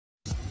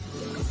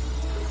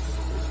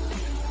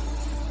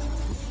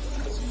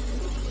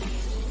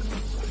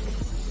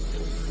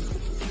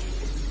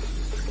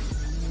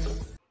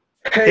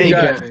Hey Hey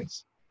guys,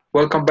 guys,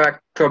 welcome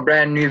back to a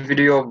brand new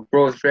video of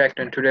Bros React,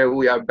 and today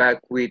we are back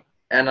with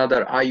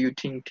another Ayu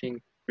Ting Ting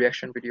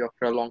reaction video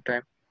after a long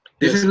time.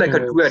 This is yes like a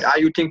duet, guys.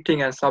 Ayu Ting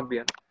Ting and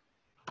Sabyan.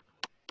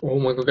 Oh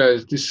my god,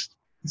 guys, this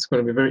is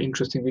going to be a very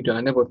interesting video.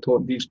 I never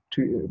thought these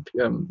two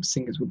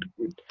singers would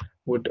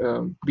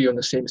be on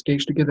the same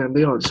stage together, and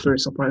they are. It's very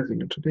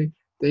surprising. And today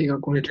they are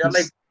Yeah, going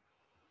to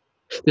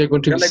they're be like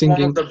one of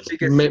singing the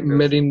biggest singers.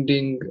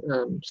 Merinding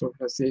sort of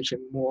pronunciation,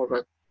 more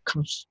like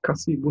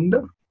Kasi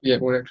Bunda. Yeah,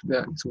 we're actually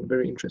that. It's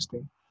very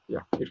interesting.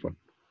 Yeah, it's fun.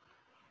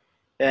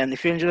 And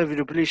if you enjoy the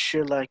video, please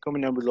share, like,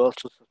 comment down below,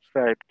 also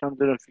subscribe, turn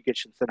the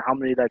notifications, and how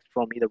many likes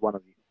from either one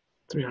of you?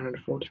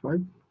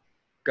 345.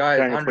 Guys,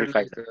 100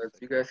 345.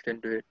 likes, you guys can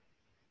do it.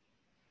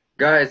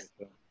 Guys,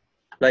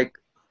 like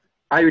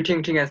Ayu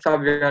Ting Ting and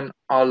Sabyan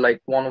are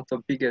like one of the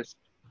biggest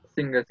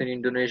singers in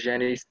Indonesia,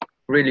 and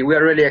we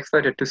are really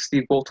excited to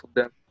see both of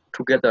them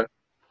together.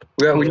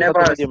 We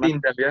never Social media, man.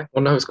 seen them, yeah.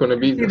 Oh, now it's going to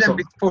be See the them song.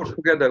 before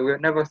together.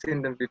 We've never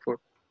seen them before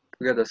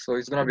together, so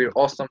it's gonna be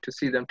awesome to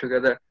see them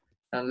together.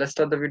 And let's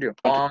start the video.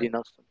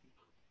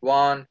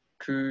 One,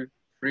 two,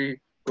 three,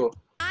 go.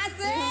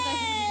 Asik.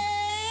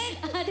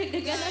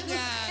 Deg-degan aku.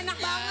 Enak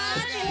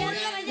banget. Lihat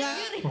lo ngajak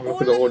juri. Oh,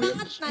 look at the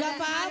audience. Gak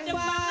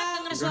apa-apa.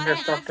 Denger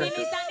suaranya asli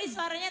nih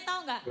suaranya tau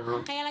gak?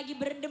 Kayak lagi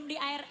berendam di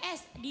air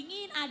es.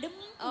 Dingin, adem.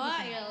 Oh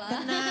iyalah.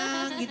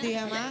 Tenang gitu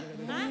ya, Mak.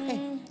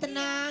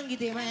 Tenang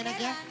gitu ya, Mak, enak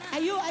ya.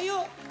 Ayu,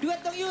 duet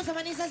dong yuk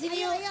sama Nissa sini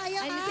yuk. Ayo,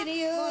 di sini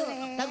yuk.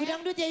 Lagu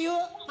dangdut ya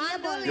yuk.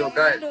 Mandul Yo, ya,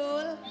 guys.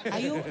 mandul.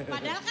 Ayu.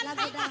 Padahal kan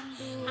lagu dangdut.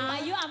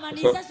 Ayu sama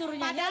Nissa suruh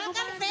nyanyi. Padahal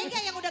kan Vega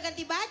yang udah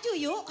ganti baju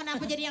yuk.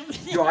 Kenapa jadi yang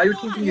Yo, Ayu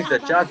Ting Ting is the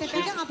judge.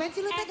 Vega ngapain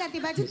sih lu teh ganti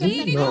baju? Ini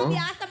Ini no.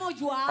 biasa mau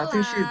jualan. I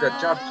think she's the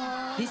judge.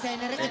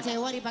 Desainernya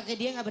kecewa dipakai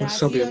dia nggak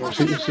berhasil. Sabyan,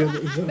 maksudnya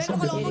Ben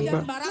kalau ngomong jangan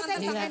Sabyan. sembarangan kan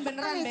segmen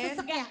beneran Ben.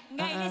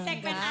 Enggak ini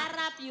segmen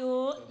Arab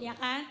yuk, ya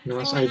kan? No,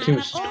 Segmen Ayu Ting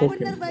is Arab. talking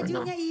bener right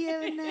bajunya now. iya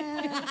bener.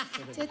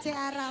 Cece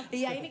Arab.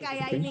 Iya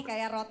ini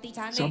kayak roti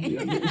cane.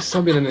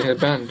 Sabyan in her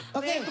band.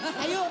 Oke,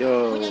 ayo. Yo,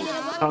 Mau nyanyi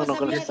lagu apa kangen dong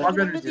Sabyan? kalian.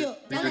 Sabyan Dangdut is yuk.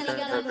 the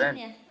band.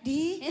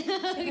 Di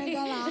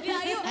galak.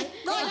 Ayo,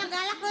 tuh yang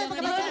galak tuh yang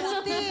pakai baju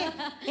putih.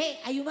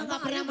 Ayu mah nggak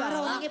pernah marah,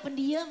 orangnya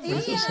pendiam. Iya,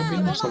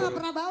 Sabyan Bapak sama- nggak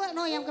pernah bawa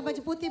no yang ke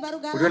baju putih baru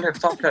We don't galak. have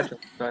subtitles,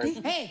 guys.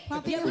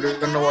 Dia We don't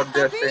know what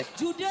they're saying.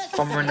 Judas.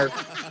 Comment us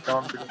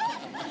down below.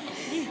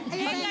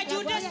 Enggak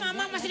Judas,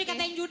 Mama masih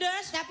dikatain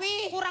Judas. Tapi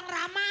Kurang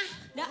ramah.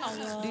 Ya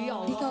Allah. Di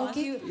Di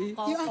kauki.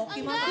 Dia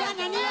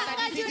nyanyi.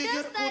 Kak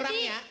Judas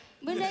tadi.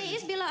 Bunda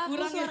Iis bilang aku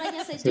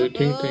suaranya So sejuk.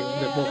 Ting Ting,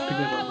 they both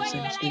together on the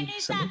same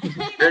stage.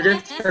 They're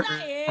just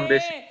on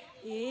this.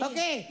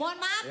 Oke. Mohon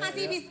maaf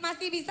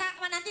masih bisa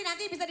nanti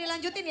bisa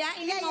dilanjutin ya.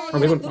 Ini mau Oh,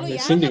 they lihat were dulu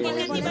ya. singing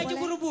Boleh, already. boleh, Baju boleh.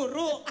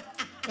 buru-buru.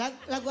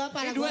 Lagu apa?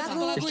 Lagu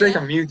apa? It's like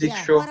a music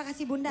Iya, show. Muara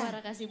Kasih Bunda. Muara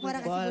Kasih Bunda. Muara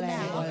Kasih Bunda.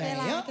 Boleh, Oke boleh.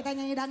 lah, Yuk. kita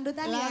nyanyi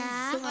dangdutan ya.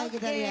 Langsung aja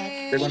kita lihat.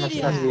 They're gonna Ini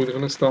start. dia. We're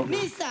gonna start.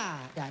 Nissa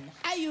dan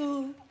Ayu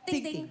Ting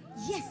Ting.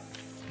 Yes.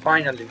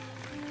 Finally.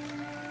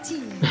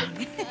 Cing.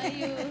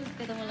 Ayo,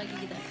 ketemu lagi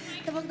kita.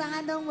 Tepuk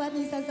tangan dong buat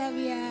Nissa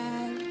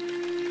Sabyan.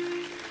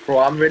 Bro,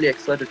 I'm really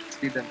excited to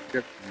see them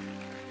together.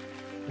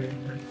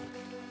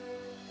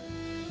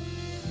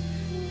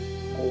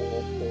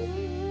 Oh.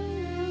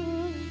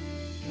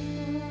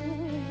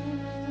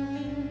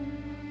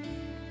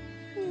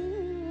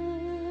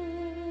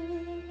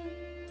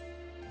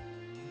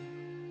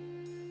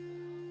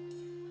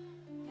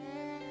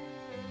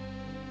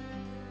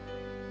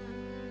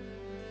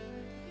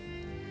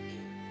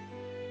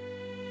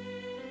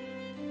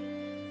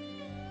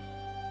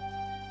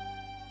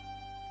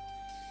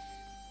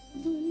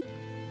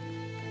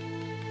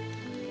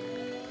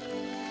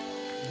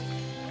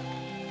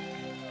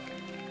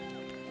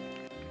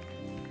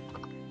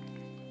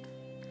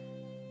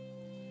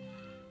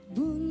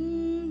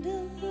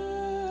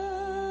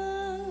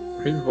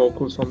 Great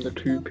vocals from the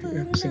two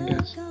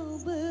singers.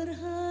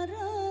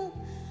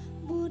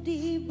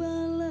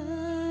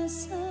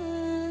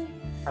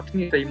 I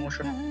think it's the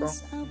emotional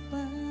song.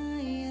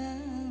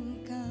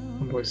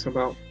 And what it's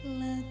about.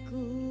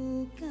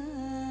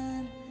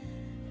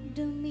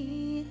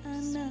 Demi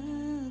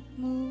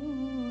anakmu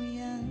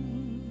yang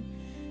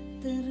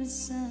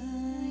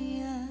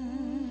tersayang,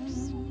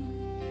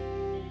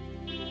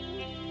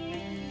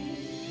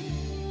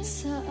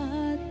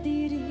 saat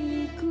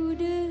diriku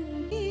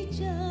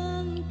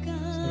dijangka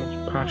So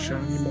much passion,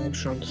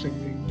 emotion,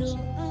 singing.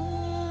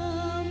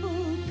 doamu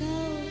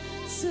kau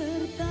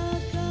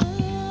sertakan.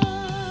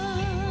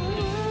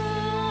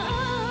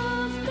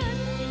 Maafkan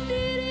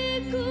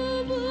diriku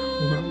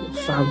Well,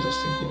 the fans are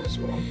singing as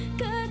well.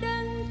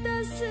 kadang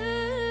tak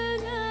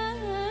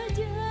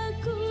sengaja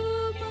ku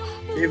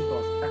Give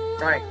us that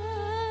right.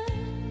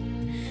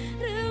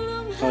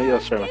 Oh,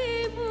 yes, sir. I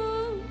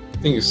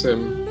think it's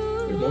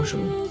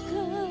emotional.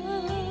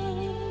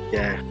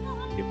 Yeah.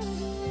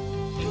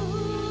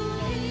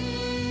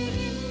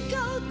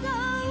 Kau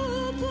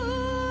tahu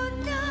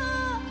Bunda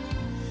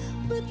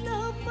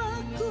betapa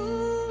ku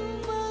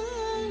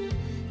mencintaimu,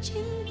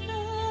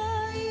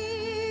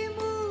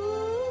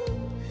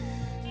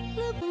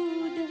 lebih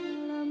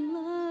dalam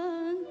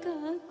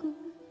langkahku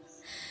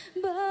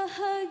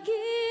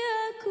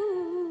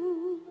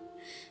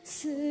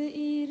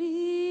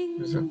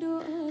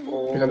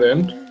At the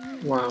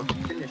end, wow.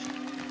 Finish.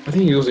 I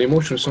think it was an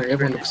emotional song. Wait,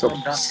 Everyone it's looks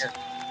up. not done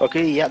yet.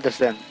 Okay, yeah, that's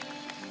then.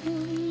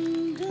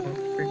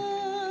 Okay.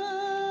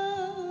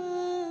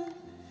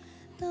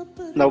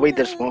 No, wait,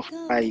 there's more.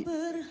 I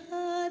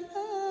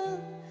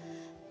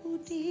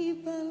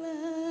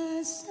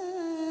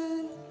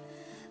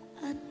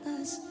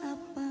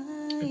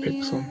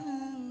Epic song.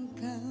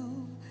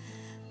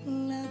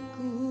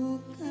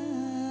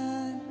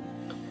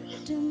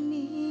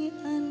 Demi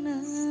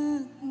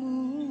anakmu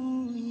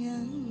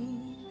yang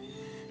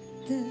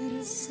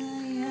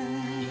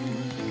tersayang.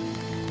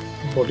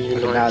 Body now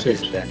United.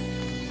 this then.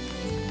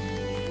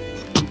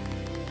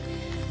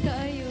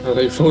 Are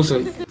they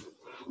frozen?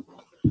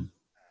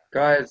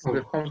 Guys, Oh,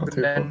 we've come to not the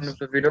too end close. of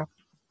the video.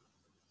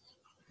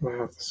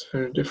 Wow, that's a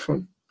very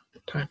different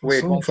type of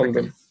Wait, song one from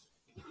second. them.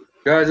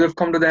 Guys, we've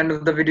come to the end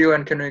of the video,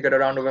 and can we get a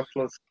round of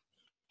applause?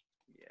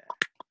 Yeah,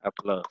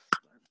 applause.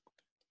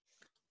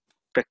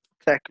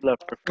 Spectacular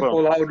First of all,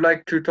 performance. I would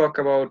like to talk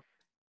about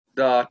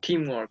the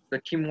teamwork. The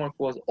teamwork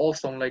was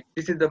awesome. Like,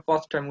 this is the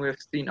first time we have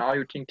seen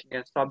Ayu Ting Ting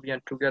and Sabyan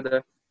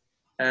together,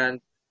 and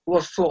it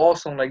was so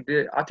awesome. Like,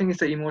 I think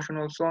it's an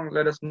emotional song.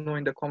 Let us know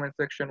in the comment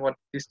section what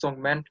this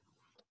song meant.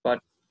 But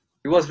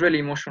it was really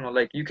emotional.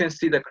 Like, you can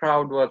see the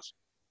crowd was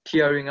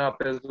tearing up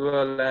as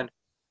well, and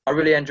I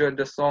really enjoyed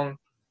the song.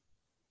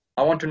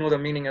 I want to know the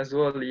meaning as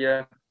well.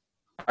 Yeah,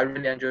 I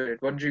really enjoyed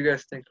it. What do you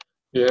guys think?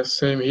 Yeah,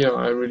 same here.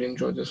 I really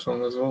enjoyed the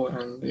song as well,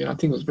 and yeah, I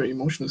think it was a very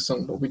emotional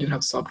song. But we didn't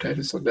have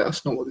subtitles, so let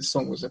us know what this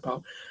song was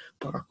about.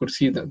 But I could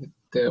see that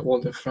all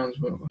the fans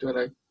were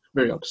like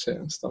very upset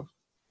and stuff.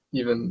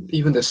 Even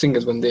the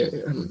singers when they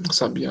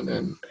Sabian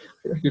and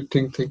Ayu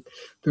Ting Ting,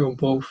 they were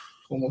both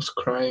almost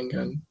crying,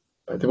 and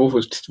they both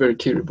was very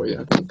teary. But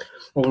yeah, I think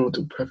overall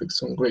the perfect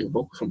song, great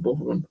vocals from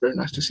both of them. Very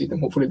nice to see them.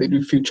 Hopefully they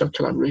do future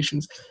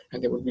collaborations,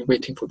 and they will be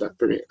waiting for that.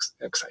 Very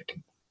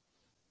exciting.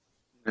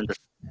 And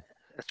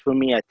as for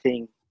me, I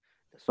think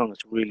the song is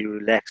really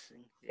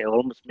relaxing. It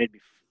almost made me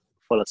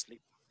fall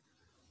asleep.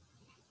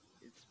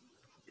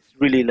 It's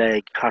really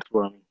like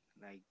heartwarming.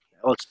 Like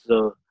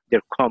also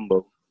their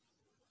combo,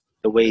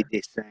 the way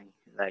they sang,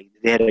 like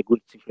they had a good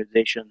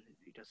synchronization.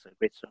 It was a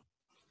great song.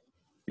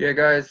 Yeah,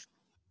 guys,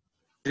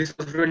 this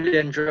was really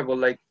enjoyable.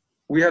 Like,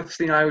 we have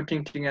seen Ayu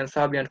Ting Ting and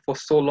Sabian for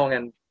so long,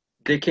 and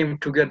they came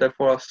together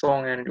for a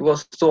song, and it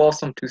was so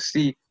awesome to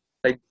see.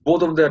 Like,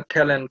 both of their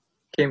talent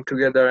came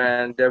together,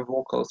 and their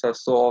vocals are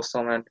so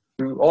awesome, and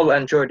we all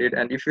enjoyed it.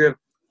 And if you have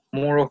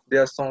more of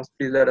their songs,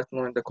 please let us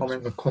know in the That's in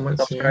comments. the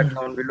comments, Subscribe yeah.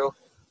 down below,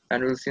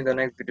 and we'll see you in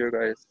the next video,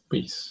 guys.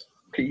 Peace.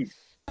 Peace.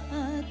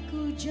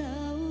 Aku